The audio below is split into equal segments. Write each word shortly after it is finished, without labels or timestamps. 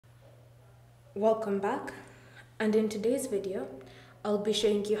Welcome back, and in today's video I'll be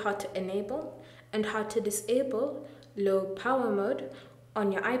showing you how to enable and how to disable low power mode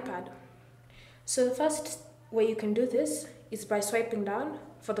on your iPad. So the first way you can do this is by swiping down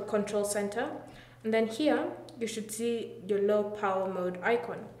for the control center, and then here you should see your low power mode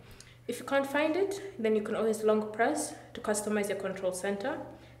icon. If you can't find it, then you can always long press to customize your control center,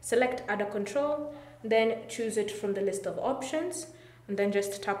 select add a control, then choose it from the list of options, and then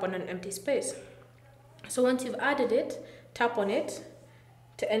just tap on an empty space. So once you've added it, tap on it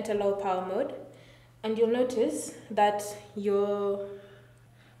to enter low power mode, and you'll notice that your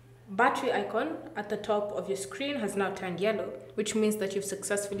battery icon at the top of your screen has now turned yellow, which means that you've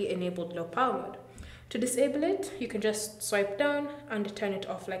successfully enabled low power mode. To disable it, you can just swipe down and turn it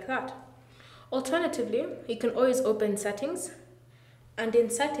off like that. Alternatively, you can always open settings, and in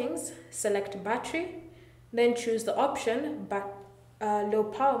settings, select battery, then choose the option low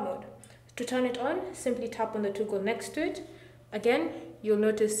power mode. To turn it on, simply tap on the toggle next to it. Again, you'll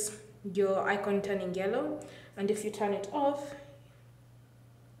notice your icon turning yellow, and if you turn it off,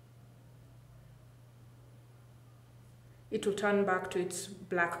 it will turn back to its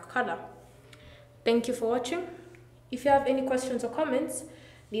black color. Thank you for watching. If you have any questions or comments,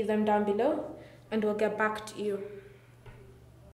 leave them down below and we'll get back to you.